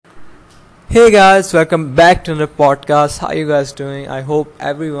Hey guys, welcome back to another podcast. How you guys doing? I hope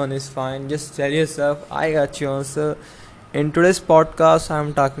everyone is fine. Just tell yourself I got you answer. In today's podcast,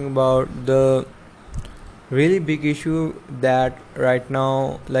 I'm talking about the really big issue that right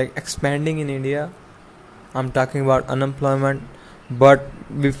now like expanding in India. I'm talking about unemployment. But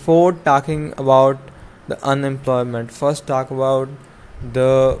before talking about the unemployment, first talk about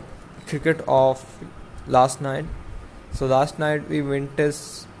the cricket of last night. So last night we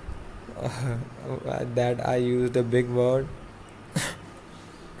witnessed that I used a big word.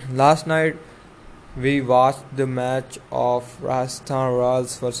 Last night we watched the match of Rajasthan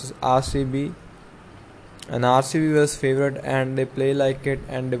Royals versus RCB, and RCB was favourite and they play like it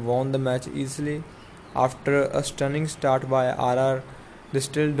and they won the match easily. After a stunning start by RR, they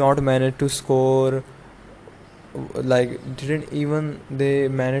still don't manage to score. Like didn't even they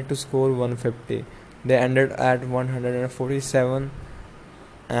managed to score 150. They ended at 147,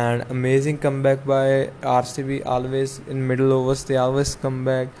 and amazing comeback by RCB. Always in middle overs they always come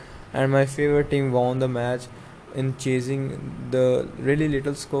back, and my favorite team won the match in chasing the really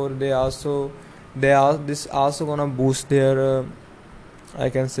little score. They are this also gonna boost their I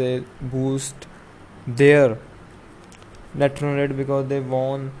can say boost their net run rate because they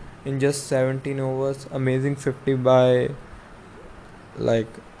won in just 17 overs. Amazing 50 by like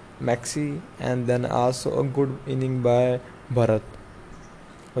Maxi, and then also a good inning by Bharat.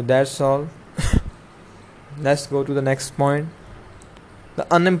 So that's all. Let's go to the next point. The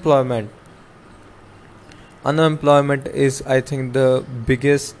unemployment is, I think, the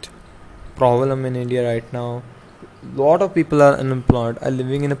biggest problem in India right now. Lot of people are unemployed. I'm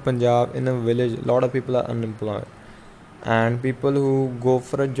living in a Punjab, in a village. Lot of people are unemployed, and people who go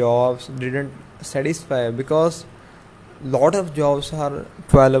for a jobs didn't satisfy because lot of jobs are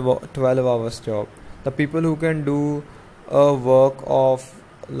 12 hours job. The people who can do a work of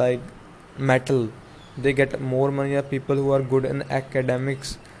like metal, they get more money. The people who are good in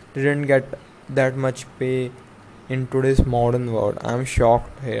academics didn't get that much pay in today's modern world. I'm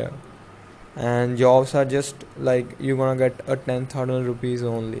shocked here. And jobs are just like you're gonna get a 10,000 rupees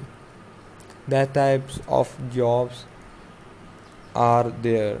only. That types of jobs are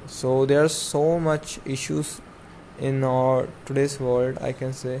there. So there are so much issues in our today's world, I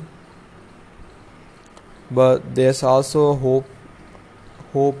can say. But there's also hope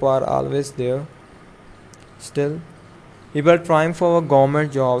are always there still. People are trying for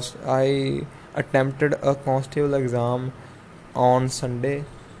government jobs. I attempted a constable exam on Sunday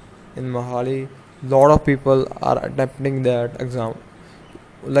in Mohali. Lot of people are attempting that exam.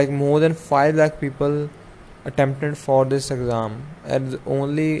 Like more than 5 lakh people attempted for this exam, and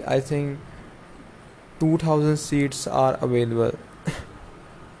only I think 2000 seats are available.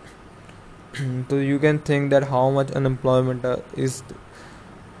 So you can think that how much unemployment is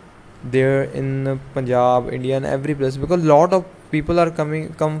there in Punjab, India, and every place, because lot of people are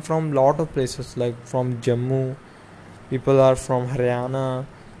come from lot of places, like from Jammu, people are from Haryana,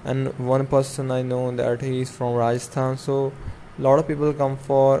 and one person I know that he is from Rajasthan. So lot of people come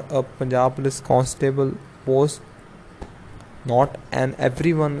for a Punjab police constable post. Not and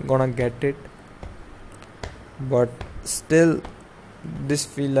everyone gonna get it, but still this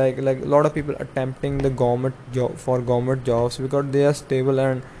feel like a lot of people attempting the government job for government jobs because they are stable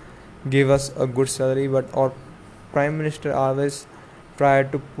and give us a good salary. But our prime minister always try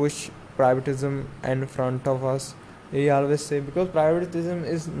to push privatism in front of us. He always say because privatism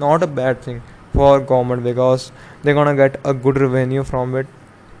is not a bad thing for government because they're gonna get a good revenue from it.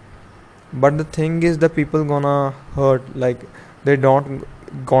 But the thing is the people gonna hurt, like they don't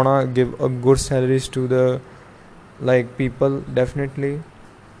gonna give a good salaries to the like people definitely.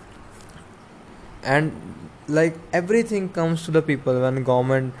 And like everything comes to the people when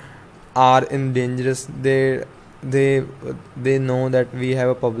government are in dangerous. They they know that we have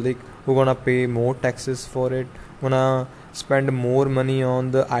a public who gonna pay more taxes for it, gonna spend more money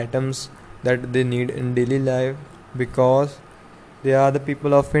on the items that they need in daily life, because they are the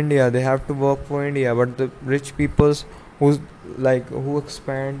people of India. They have to work for India. But the rich peoples who's who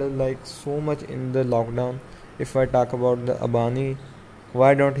expand like so much in the lockdown. If I talk about the Abani,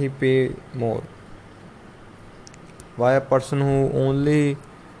 why don't he pay more? Why a person who only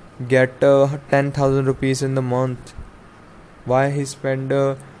get 10,000 rupees in the month, why he spend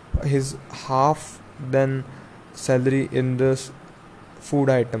his half then salary in the food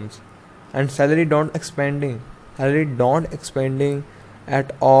items? And salary don't expanding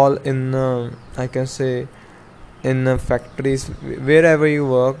at all in I can say in factories. Wherever you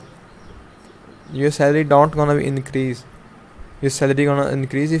work, your salary don't gonna increase. Your salary gonna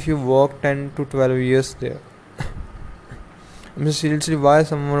increase if you work 10 to 12 years there. seriously, why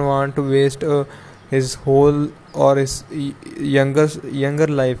someone want to waste his whole or his younger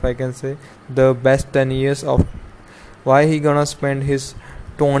life, I can say, the best 10 years of, why he gonna spend his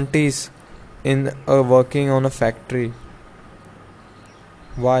 20s in working on a factory?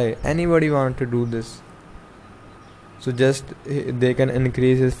 Why anybody want to do this? So just they can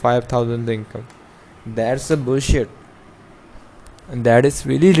increase his 5,000 income. That's a bullshit, and that is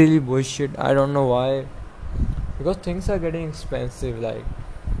really bullshit. I don't know why, because things are getting expensive. Like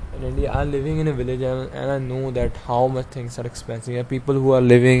in India, I'm living in a village, and I know that how much things are expensive. And people who are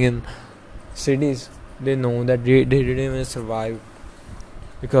living in cities, they know that they didn't even survive,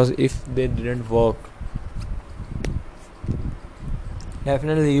 because if they didn't work,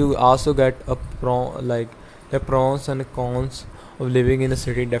 definitely you also get a like the pros and cons of living in a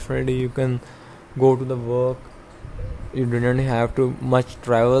city. Definitely you can go to the work, you didn't have to much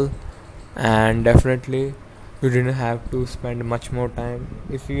travel, and definitely you didn't have to spend much more time.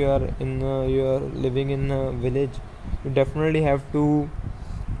 If you are in you are living in a village, you definitely have to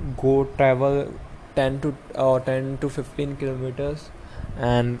go travel 10 to 15 kilometers.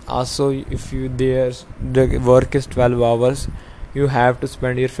 And also if you there's the work is 12 hours, you have to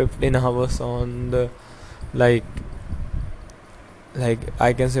spend your 15 hours on the, like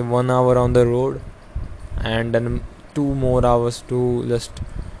I can say 1 hour on the road, and then 2 more hours to just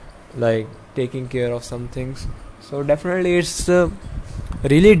like taking care of some things. So definitely it's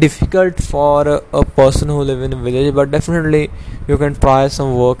really difficult for a person who live in a village. But definitely you can try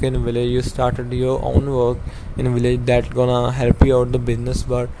some work in a village. You started your own work in a village, that gonna help you out the business,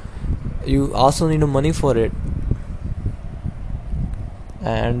 but you also need money for it.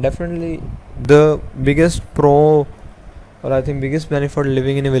 And definitely the biggest pro, or I think biggest benefit for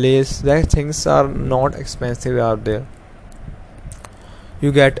living in a village, is that things are not expensive out there.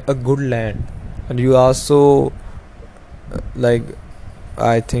 You get a good land, and you also like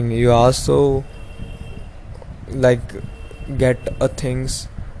I think you also like get things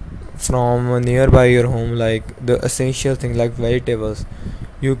from nearby your home, like the essential thing like vegetables.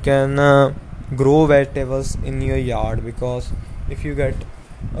 You can grow vegetables in your yard, because if you get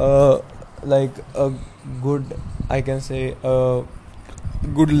uh, like a good, I can say a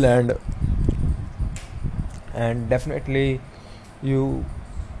good land, and definitely you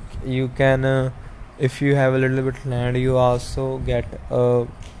you can if you have a little bit land, you also get a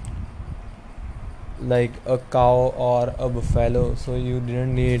like a cow or a buffalo, so you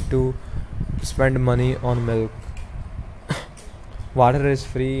didn't need to spend money on milk. Water is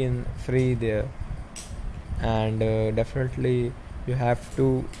free there. And definitely you have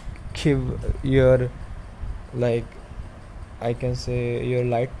to give your, like I can say, your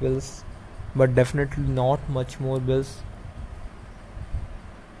light bills, but definitely not much more bills.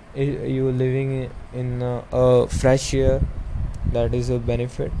 You living in a fresh air, that is a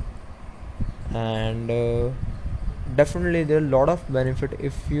benefit. And definitely there are a lot of benefit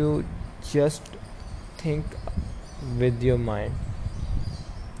if you just think with your mind.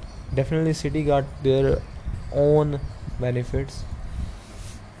 Definitely city got their own benefits,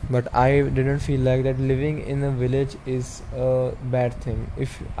 but I didn't feel like that living in a village is a bad thing.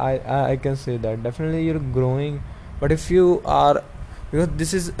 If I can say that definitely you're growing, but if you are, because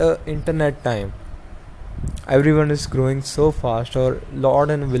this is a internet time, everyone is growing so fast, or lot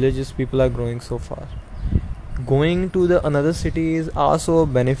in villages people are growing so fast. Going to the another city is also a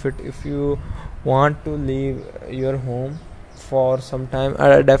benefit. If you want to leave your home for some time,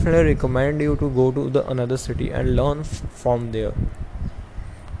 I definitely recommend you to go to the another city and learn from there,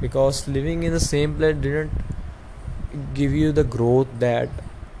 because living in the same place didn't give you the growth that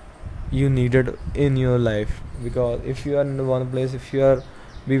you needed in your life. Because if you are in one place, if you are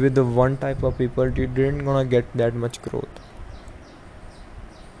be with the one type of people, you didn't gonna get that much growth.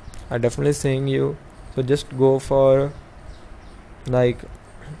 I definitely saying you, so just go for, like,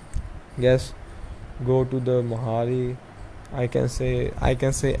 yes, go to the Mohali. I can say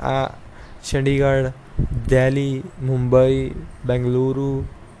Chandigarh, Delhi, Mumbai, Bengaluru,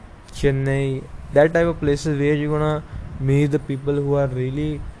 Chennai, that type of places where you're gonna meet the people who are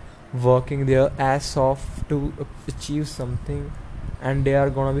really working their ass off to achieve something, and they are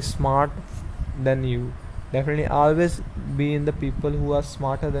gonna be smart than you. Definitely always be in the people who are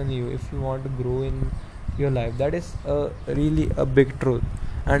smarter than you if you want to grow in your life. That is really a big truth.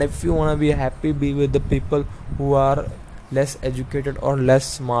 And if you want to be happy, be with the people who are less educated or less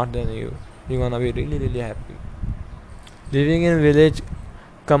smart than you. You're gonna be really happy. Living in village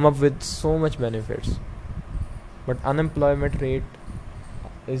come up with so much benefits, but unemployment rate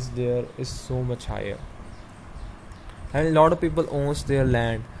is so much higher, and a lot of people owns their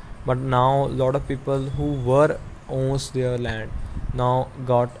land. But now a lot of people who were owns their land now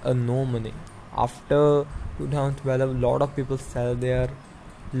got no money. After 2012, a lot of people sell their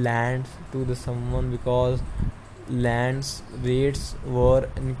lands to the someone because lands rates were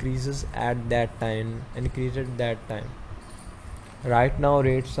increased at that time. Right now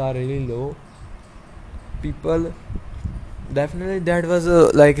rates are really low. People, definitely that was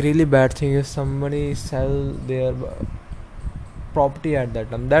a like really bad thing if somebody sell their property at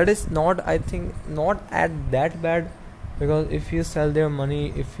that time. That is not, I think, not at that bad, because if you sell their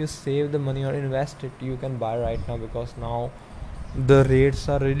money, if you save the money or invest it, you can buy right now because now the rates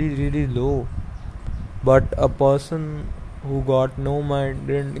are really low. But a person who got no mind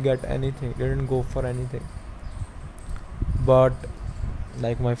didn't get anything, didn't go for anything. But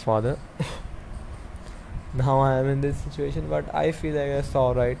like my father, now I am in this situation, but I feel like it's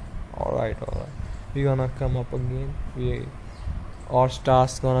alright. We gonna come up again. Our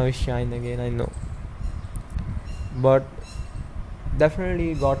stars gonna shine again, I know. But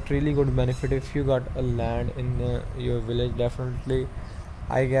definitely got really good benefit if you got a land in your village. Definitely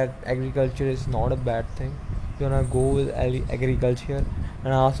I get agriculture is not a bad thing. You're gonna go with agriculture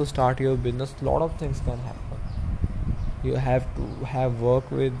and also start your business. Lot of things can happen. You have to have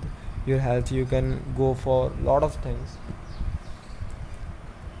work with your health. You can go for lot of things.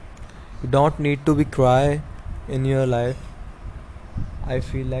 You don't need to be cry in your life. I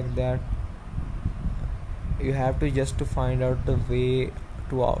feel like that you have to just to find out the way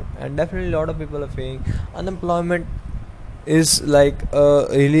to out. And definitely a lot of people are saying unemployment is like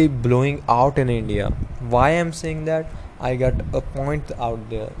really blowing out in India. Why I'm saying that, I got a point out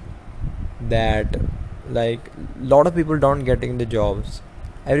there that like lot of people don't getting the jobs.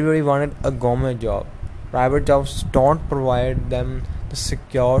 Everybody wanted a government job. Private jobs don't provide them the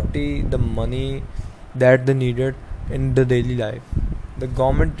security, the money that they needed in the daily life. The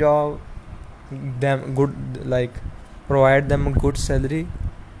government job them good, like provide them a good salary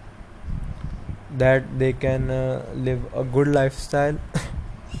that they can live a good lifestyle.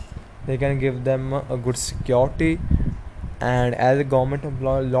 They can give them a good security, and as a government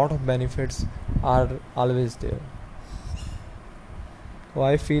employee, a lot of benefits are always there. So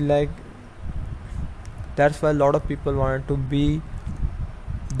I feel like that's why a lot of people wanted to be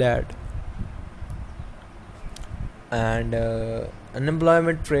that. And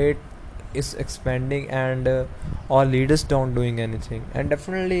unemployment rate is expanding, and our leaders don't doing anything. And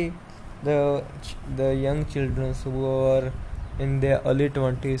definitely the young children who are in their early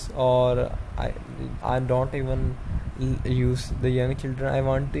 20s, or I don't even use the young children, I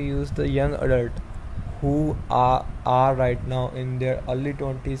want to use the young adult who are right now in their early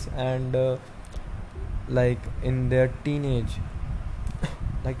 20s, and like in their teenage,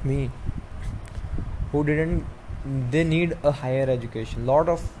 like me, who didn't, they need a higher education. Lot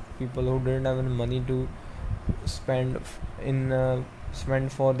of people who didn't have any money to spend in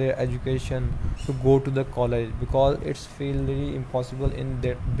spend for their education to go to the college, because it's feel really impossible in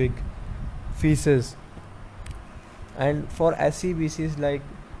that big fees. And for SCBCs, like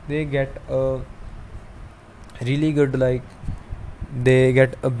they get a really good, like they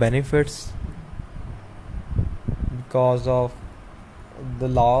get a benefits because of the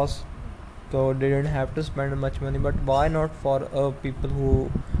laws, so they didn't have to spend much money. But why not for people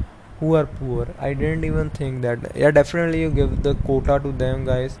who are poor? I didn't even think that. Yeah, definitely you give the quota to them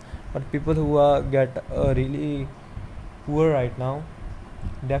guys, but people who are get really poor right now,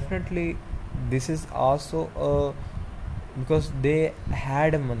 definitely this is also because they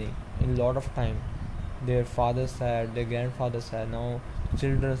had money in lot of time. Their fathers had, their grandfathers had. Now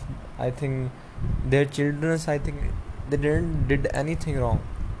children, I think their children, I think they didn't did anything wrong.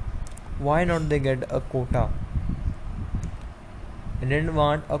 Why not they get a quota? I didn't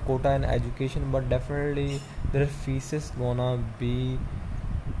want a quota in education, but definitely their fees is gonna be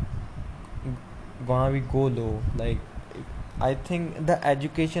go low. Like I think the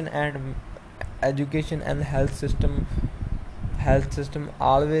education and health system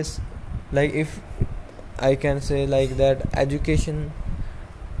always, like if I can say like that, education,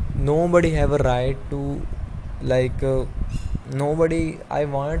 nobody have a right to, like nobody, I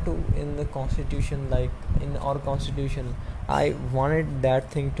wanted to in the constitution, like in our constitution, I wanted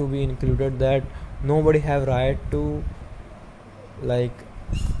that thing to be included, that nobody have right to, like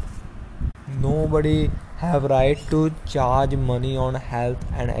nobody have right to charge money on health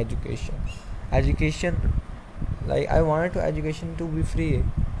and education. Like I wanted to education to be free.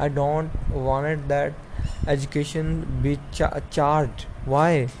 I don't wanted that education be charged.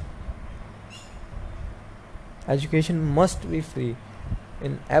 Why? Education must be free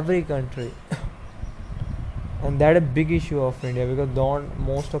in every country. And that a big issue of India, because don't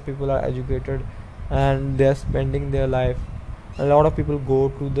most of people are educated and they're spending their life. A lot of people go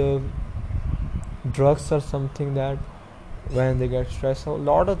to the drugs or something, that when they get stressed, so a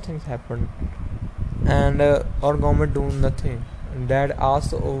lot of things happen, and our government do nothing. That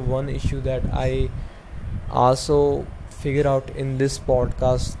also one issue that I also figure out in this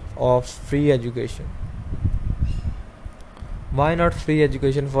podcast of free education. Why not free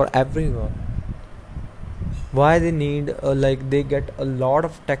education for everyone? Why they need like they get a lot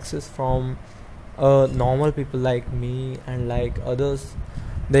of taxes from normal people like me and like others.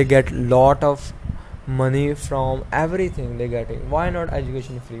 They get lot of money from everything they getting. Why not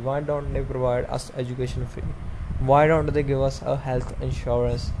education free? Why don't they provide us education free? Why don't they give us a health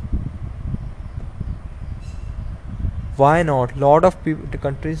insurance? Why not? Lot of people, the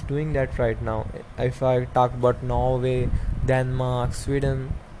countries doing that right now. If I talk about Norway, Denmark,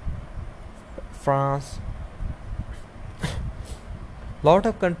 Sweden, France, lot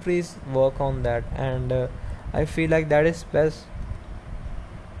of countries work on that, and I feel like that is best.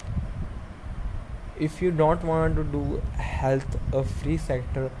 If you don't want to do health a free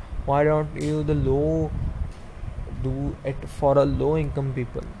sector, why don't you the low do it for a low income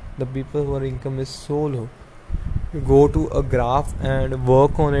people, the people whose income is so low? You go to a graph and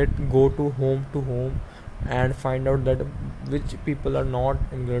work on it, go to home and find out that which people are not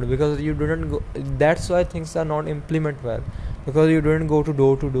included, because you didn't go. That's why things are not implement well, because you didn't go to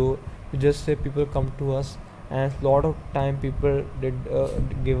door. You just say people come to us, and a lot of time people did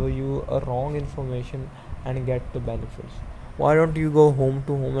give you a wrong information and get the benefits. Why don't you go home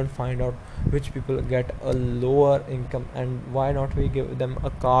to home and find out which people get a lower income, and why not we give them a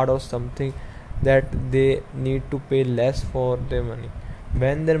card or something that they need to pay less for their money?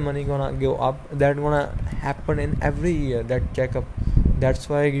 When their money gonna go up, that gonna happen in every year, that checkup. That's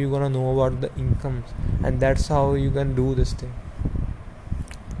why you gonna know about the incomes, and that's how you can do this thing.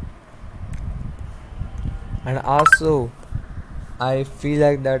 And also I feel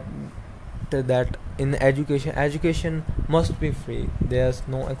like that in education must be free. There's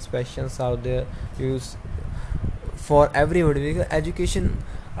no exceptions out there use for everybody, because education,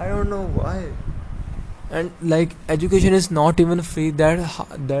 I don't know why. And like education is not even free, that's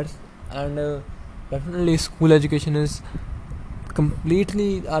and definitely school education is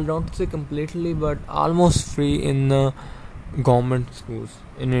completely, I'll not say completely, but almost free in government schools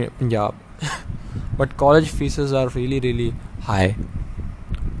in Punjab. But college fees are really high.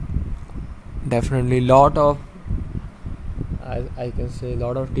 Definitely lot of, I can say,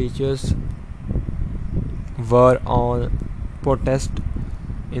 lot of teachers were on protest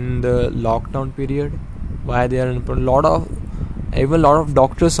in the lockdown period. Why they are in lot of, even lot of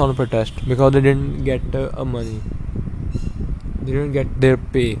doctors on protest, because they didn't get money, they didn't get their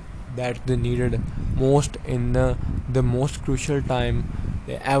pay that they needed most in the most crucial time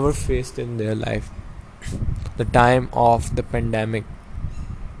they ever faced in their life, the time of the pandemic,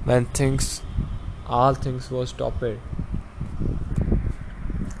 when things, all things were stopped.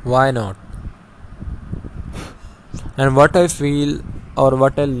 Why not? And what I feel, or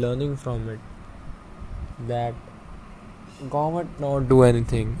what I'm learning from it, that government not do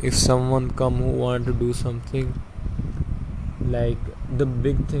anything. If someone come who want to do something, like the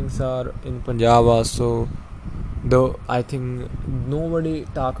big things are in Punjab also, though I think nobody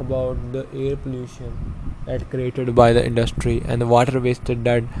talk about the air pollution that created by the industry, and the water wasted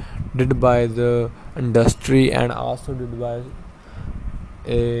that did by the industry, and also did by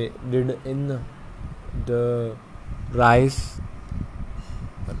did in the rice,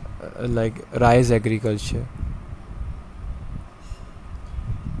 like rice agriculture,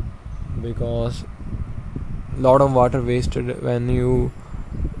 because lot of water wasted when you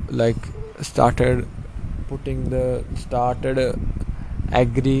like started putting the started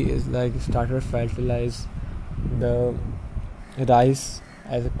agri is like started fertilize the rice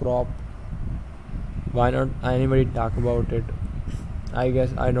as a crop. Why not anybody talk about it? I guess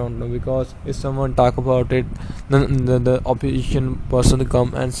I don't know, because if someone talk about it, then the opposition person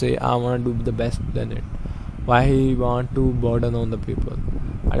come and say I want to do the best than it. Why he want to burden on the people?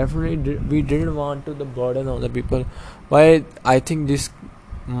 I definitely we didn't want to the burden on the people. Why I think this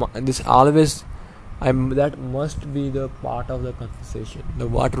always, that must be the part of the conversation, the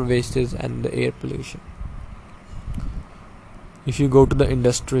water wastage and the air pollution. If you go to the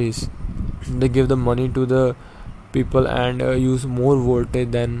industries, they give the money to the people and use more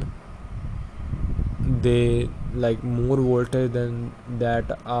voltage than they, like more voltage than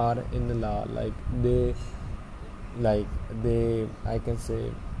that are in the law, like they I can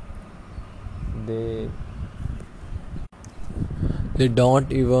say they they don't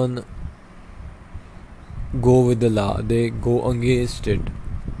even go with the law, they go against it.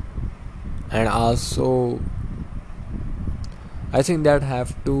 and also I think that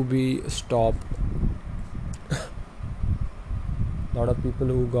have to be stopped. Lot of people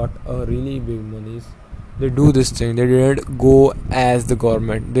who got really big monies, they do this thing. They didn't go as the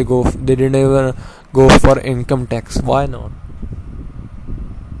government. They didn't even go for income tax. Why not?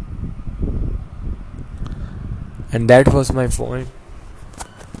 And that was my point.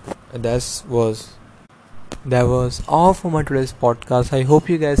 And that was all for my today's podcast. I hope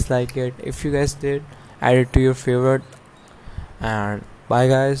you guys like it. If you guys did, add it to your favorite. And bye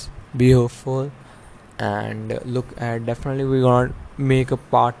guys. Be hopeful and look at, definitely we're gonna make a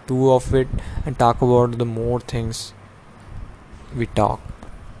part 2 of it and talk about the more things we talk.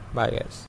 Bye guys.